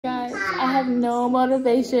I have no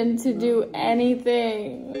motivation to do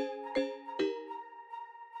anything.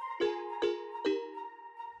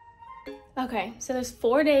 Okay, so there's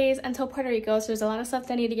 4 days until Puerto Rico, so there's a lot of stuff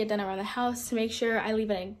that I need to get done around the house to make sure I leave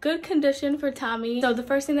it in good condition for Tommy. So the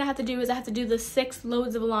first thing that I have to do is I have to do the 6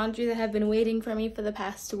 loads of laundry that have been waiting for me for the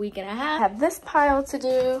past week and a half. I have this pile to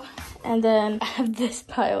do, and then I have this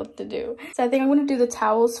pile to do. So I think I'm gonna do the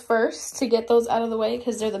towels first to get those out of the way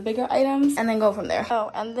because they're the bigger items, and then go from there. Oh,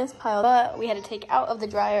 and this pile, but we had to take out of the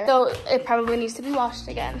dryer, so it probably needs to be washed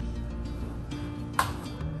again.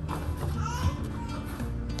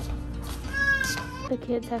 The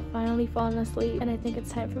kids have finally fallen asleep, and I think it's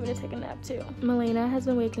time for me to take a nap too. Melena has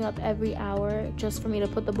been waking up every hour just for me to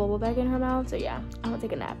put the boba back in her mouth, so yeah, I'm gonna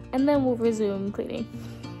take a nap and then we'll resume cleaning.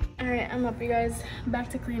 All right, I'm up, you guys. Back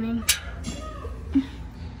to cleaning.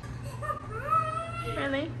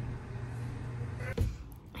 Really?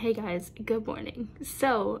 Hey guys, good morning.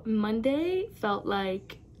 So Monday felt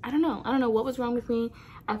like, I don't know what was wrong with me.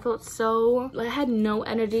 I felt so like I had no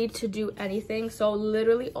energy to do anything. So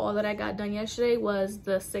literally all that I got done yesterday was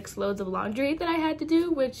the 6 loads of laundry that I had to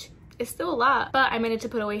do, which is still a lot, but I managed to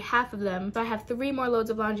put away half of them. So I have 3 more loads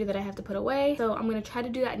of laundry that I have to put away. So I'm gonna try to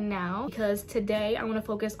do that now because today I want to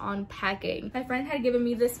focus on packing. My friend had given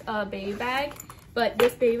me this baby bag, but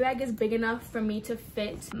this baby bag is big enough for me to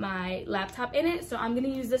fit my laptop in it. So I'm gonna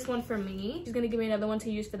use this one for me. She's gonna give me another one to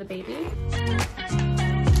use for the baby.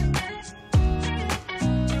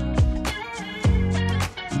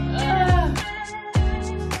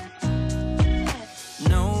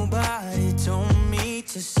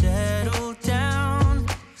 To settle down,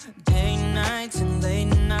 day nights and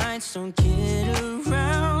late nights don't get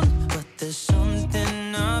around, but there's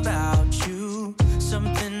something about you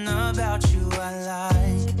I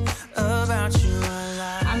like, about you I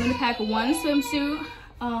like. I'm gonna pack 1 swimsuit.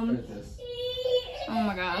 Oh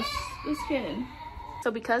my gosh, this kid.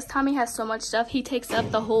 So because Tommy has so much stuff, he takes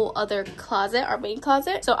up the whole other closet, our main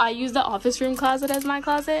closet. So I use the office room closet as my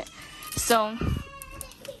closet. So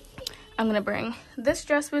I'm gonna bring this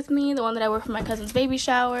dress with me, the one that I wore for my cousin's baby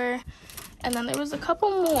shower, and then there was a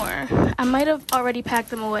couple more. I might have already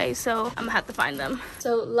packed them away, so I'm gonna have to find them.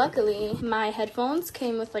 So luckily my headphones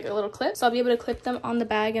came with like a little clip, so I'll be able to clip them on the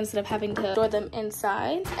bag instead of having to store them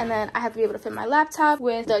inside. And then I have to be able to fit my laptop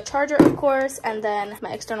with the charger, of course, and then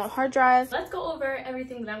my external hard drive. Let's go over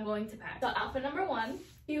everything that I'm going to pack. So outfit number 1,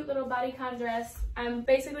 cute little bodycon dress. I'm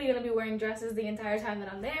basically gonna be wearing dresses the entire time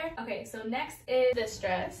that I'm there. Okay, so next is this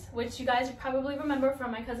dress, which you guys probably remember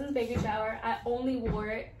from my cousin's baby shower. I only wore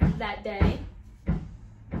it that day.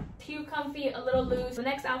 Cute, comfy, a little loose. The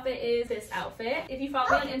next outfit is this outfit. If you follow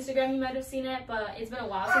me on Instagram, you might have seen it, but it's been a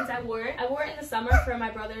while since I wore it. I wore it in the summer for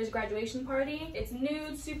my brother's graduation party. It's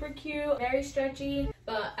nude, super cute, very stretchy,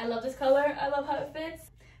 but I love this color. I love how it fits.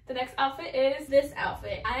 The next outfit is this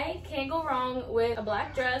outfit. I can't go wrong with a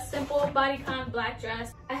black dress, simple bodycon black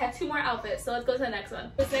dress. I have 2 more outfits, so let's go to the next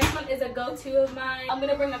one. This next one is a go-to of mine. I'm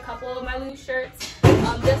gonna bring a couple of my loose shirts.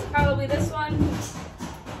 Just probably this one.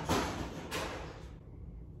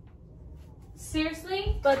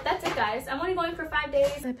 Seriously, but that's it guys. I'm only going for 5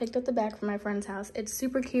 days. I picked up the bag from my friend's house. It's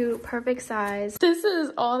super cute, perfect size. This is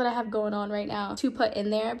all that I have going on right now to put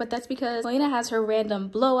in there, but that's because Melena has her random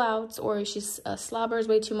blowouts, or she slobbers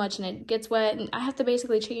way too much and it gets wet, and I have to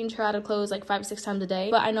basically change her out of clothes like 5 or 6 times a day.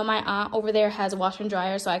 But I know my aunt over there has a washer and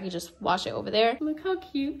dryer, so I can just wash it over there. Look how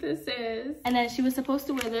cute this is. And then she was supposed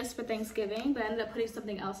to wear this for Thanksgiving, but I ended up putting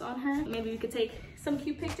something else on her. Maybe we could take some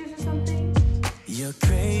cute pictures or something. You're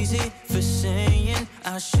crazy for saying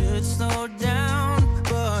I should slow down,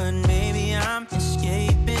 but maybe I'm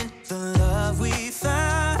escaping the love we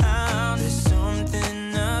found. There's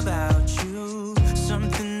something about you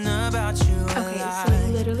Okay, so I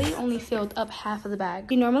literally only filled up half of the bag.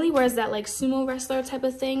 He normally wears that like sumo wrestler type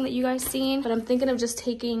of thing that you guys seen, but I'm thinking of just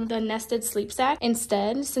taking the nested sleep sack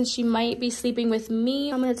instead, since she might be sleeping with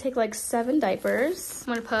me. I'm gonna take like 7 diapers.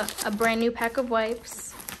 I'm gonna put a brand new pack of wipes.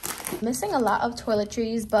 Missing a lot of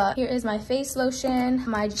toiletries, but here is my face lotion,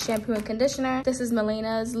 my shampoo and conditioner. This is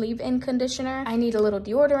Melena's leave-in conditioner. I need a little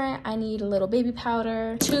deodorant. I need a little baby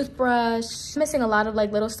powder, toothbrush. Missing a lot of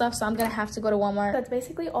like little stuff, so I'm gonna have to go to Walmart. That's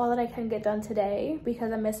basically all that I can get done today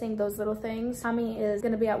because I'm missing those little things. Tommy is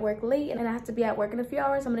gonna be at work late and I have to be at work in a few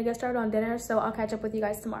hours. I'm gonna get started on dinner, so I'll catch up with you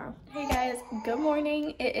guys tomorrow. Hey guys, good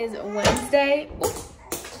morning. It is Wednesday. Oops.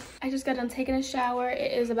 I just got done taking a shower.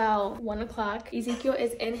 It is about 1 o'clock. Ezekiel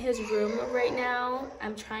is in his room right now.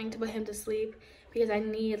 I'm trying to put him to sleep because I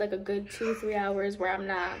need like a good 2-3 hours where I'm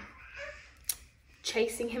not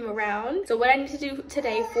chasing him around. So what I need to do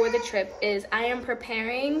today for the trip is I am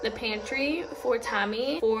preparing the pantry for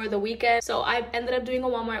Tommy for the weekend. So I ended up doing a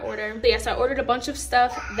Walmart order. So yes, I ordered a bunch of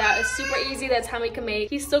stuff that is super easy that Tommy can make.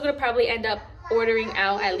 He's still gonna probably end up ordering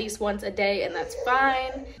out at least once a day, and that's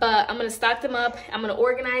fine, but I'm gonna stock them up. I'm gonna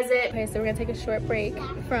organize it. Okay, so we're gonna take a short break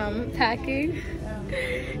from packing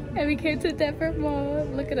and we came to Denver Mall.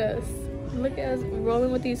 Look at us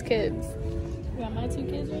rolling with these kids. We got my 2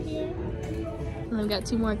 kids right here, and I've got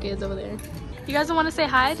 2 more kids over there. You guys don't want to say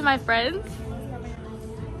hi to my friends?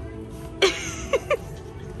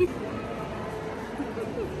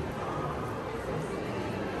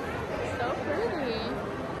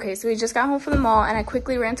 Okay, so we just got home from the mall and I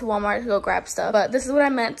quickly ran to Walmart to go grab stuff. But this is what I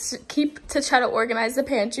meant to try to organize the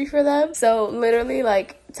pantry for them. So literally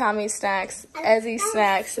like Tommy's snacks, Ezzy's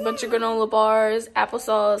snacks, a bunch of granola bars,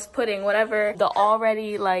 applesauce, pudding, whatever. The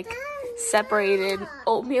already like separated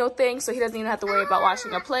oatmeal thing, so he doesn't even have to worry about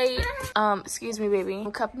washing a plate. Excuse me, baby.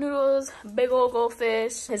 Cup noodles, big old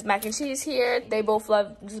goldfish, his mac and cheese here. They both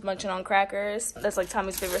love just munching on crackers. That's like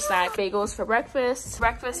Tommy's favorite snack. Bagels for breakfast.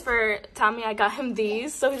 Breakfast for Tommy, I got him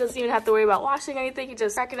these, so he doesn't even have to worry about washing anything. He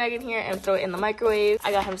just crack an egg in here and throw it in the microwave.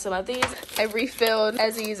 I got him some of these. I refilled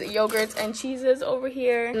Ezzy's yogurts and cheeses over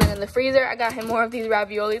here. And then in the freezer, I got him more of these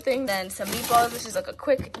ravioli things. Then some meatballs, which is like a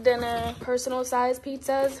quick dinner, personal size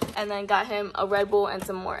pizzas. And then got him a Red Bull and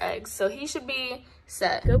some more eggs, so he should be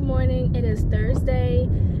set. Good morning. It is Thursday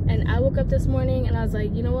and I woke up this morning and I was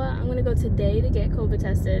like, you know what, I'm gonna go today to get COVID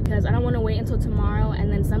tested because I don't want to wait until tomorrow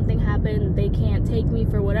and then something happened, they can't take me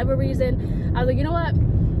for whatever reason. I was like, you know what,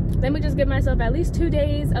 let me just give myself at least 2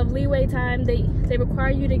 days of leeway time. They require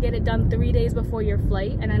you to get it done 3 days before your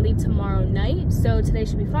flight, and I leave tomorrow night, so today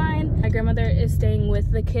should be fine. My grandmother is staying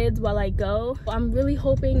with the kids while I go. I'm really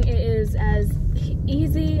hoping it is as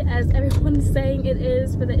easy as everyone's saying it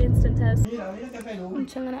is for the instant test. I'm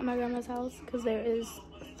chilling at my grandma's house because there is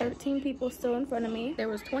 13 people still in front of me. There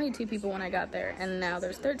was 22 people when I got there, and now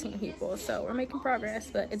there's 13 people, so we're making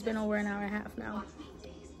progress, but it's been over an hour and a half now.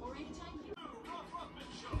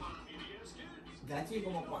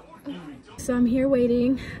 So I'm here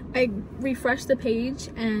waiting. I refreshed the page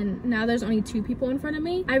and now there's only 2 people in front of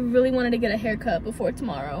me. I really wanted to get a haircut before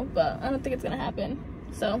tomorrow, but I don't think it's gonna happen.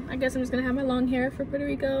 So I guess I'm just gonna have my long hair for Puerto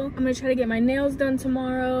Rico. I'm gonna try to get my nails done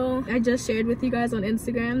tomorrow. I just shared with you guys on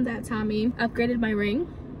Instagram that Tommy upgraded my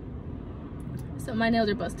ring. So my nails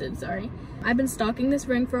are busted, sorry. I've been stalking this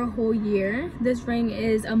ring for a whole year. This ring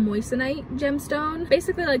is a moissanite gemstone.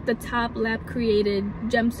 Basically like the top lab created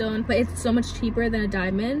gemstone, but it's so much cheaper than a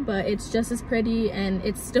diamond, but it's just as pretty and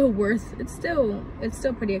it's still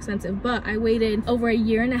pretty expensive. But I waited over a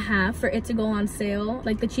year and a half for it to go on sale.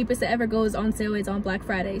 Like the cheapest it ever goes on sale is on Black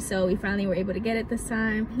Friday. So we finally were able to get it this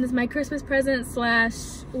time. This is my Christmas present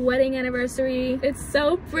 / wedding anniversary. It's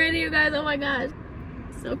so pretty, you guys, oh my gosh.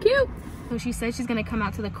 So cute. So she said she's gonna come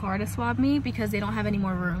out to the car to swab me because they don't have any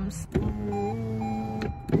more rooms. Oh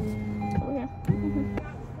yeah.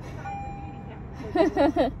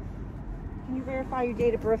 Can you verify your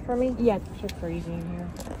date of birth for me? Yeah, it's so crazy in here.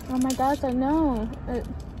 Oh my gosh, I know.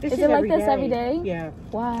 Is it like this every day? Yeah.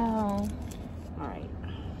 Wow. All right.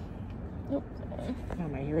 Oops, sorry. Oh,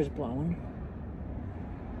 my hair is blowing.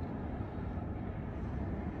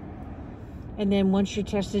 And then once your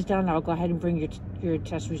test is done, I'll go ahead and bring your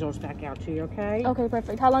test results back out to you, okay? Okay,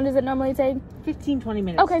 perfect. How long does it normally take? 15-20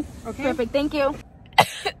 minutes. Okay, perfect. Thank you.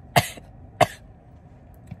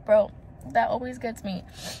 Bro, that always gets me.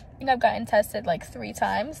 I think I've gotten tested like 3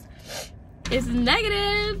 times. It's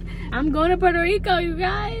negative. I'm going to Puerto Rico, you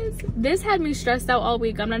guys. This had me stressed out all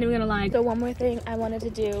week. I'm not even gonna lie. So one more thing I wanted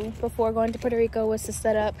to do before going to Puerto Rico was to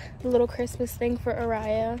set up a little Christmas thing for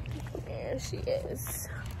Araya. There she is.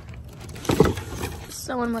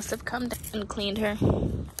 Someone must have come down and cleaned her.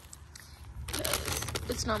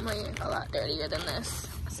 It's normally a lot dirtier than this.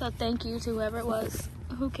 So thank you to whoever it was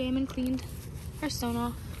who came and cleaned her stone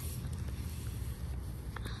off.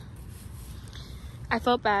 I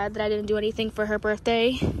felt bad that I didn't do anything for her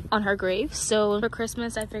birthday on her grave. So for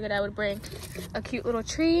Christmas, I figured I would bring a cute little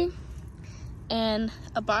tree and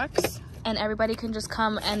a box, and everybody can just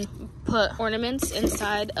come and put ornaments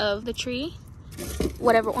inside of the tree.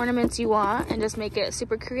 Whatever ornaments you want, and just make it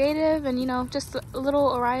super creative, and you know, just a little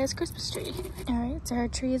Araya's Christmas tree. All right, so her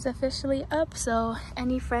tree is officially up, so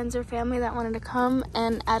any friends or family that wanted to come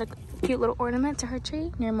and add a cute little ornament to her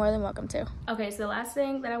tree, you're more than welcome to. Okay, so the last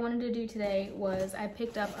thing that I wanted to do today was I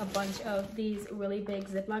picked up a bunch of these really big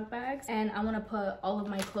Ziploc bags, and I want to put all of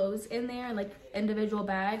my clothes in there, like individual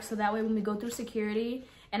bags, so that way when we go through security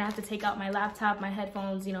and I have to take out my laptop, my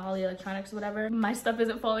headphones, you know, all the electronics or whatever, my stuff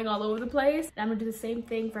isn't falling all over the place. And I'm gonna do the same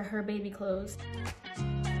thing for her baby clothes.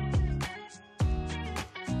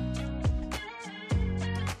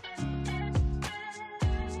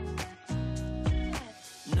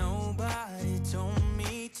 Nobody told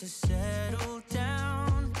me to settle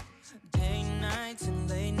down. Day nights and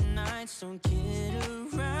late nights don't get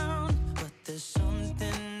around. But there's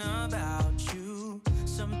something about you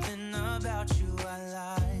I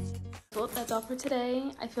like. Well, that's all for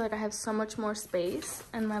today. I feel like I have so much more space,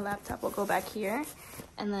 and my laptop will go back here.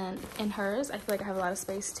 And then in hers, I feel like I have a lot of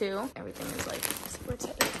space too. Everything is like super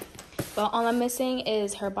tight. But all I'm missing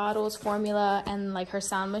is her bottles, formula, and like her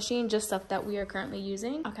sound machine, just stuff that we are currently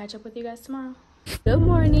using. I'll catch up with you guys tomorrow. Good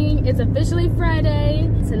morning, it's officially Friday.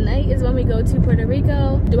 Tonight is when we go to Puerto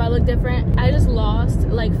Rico. Do I look different? I just lost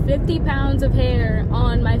like 50 pounds of hair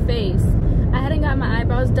on my face. I hadn't got my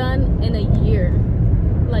eyebrows done in a year.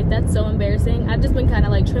 Like, that's so embarrassing. I've just been kind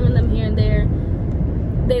of like trimming them here and there.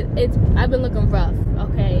 I've been looking rough,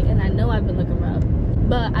 okay? And I know I've been looking rough.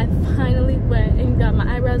 But I finally went and got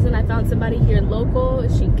my eyebrows and I found somebody here local.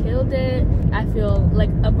 She killed it. I feel like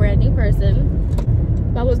a brand new person.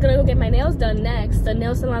 I was gonna go get my nails done next. The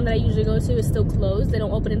nail salon that I usually go to is still closed. They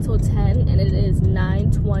don't open until 10 and it is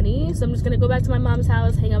 9:20. So I'm just gonna go back to my mom's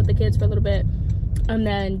house, hang out with the kids for a little bit, and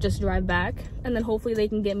then just drive back. And then hopefully they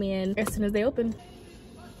can get me in as soon as they open.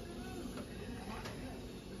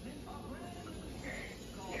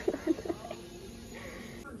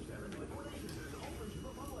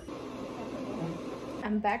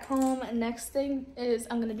 I'm back home. Next thing is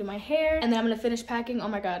I'm gonna do my hair and then I'm gonna finish packing. Oh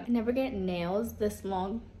my god, I never get nails this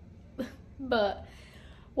long. But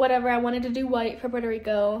whatever, I wanted to do white for Puerto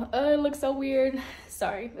Rico. It looks so weird.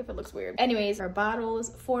 Sorry if it looks weird. Anyways, our bottles,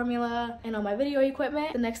 formula, and all my video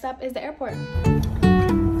equipment. The next stop is the airport.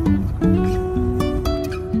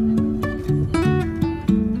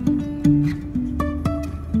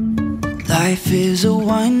 Life is a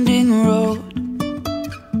winding road,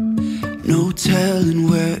 no telling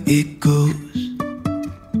where it goes.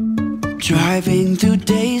 Driving through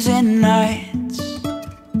days and nights,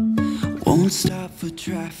 won't stop for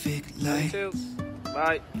traffic lights.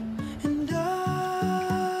 Bye. And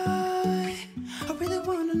I really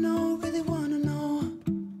wanna know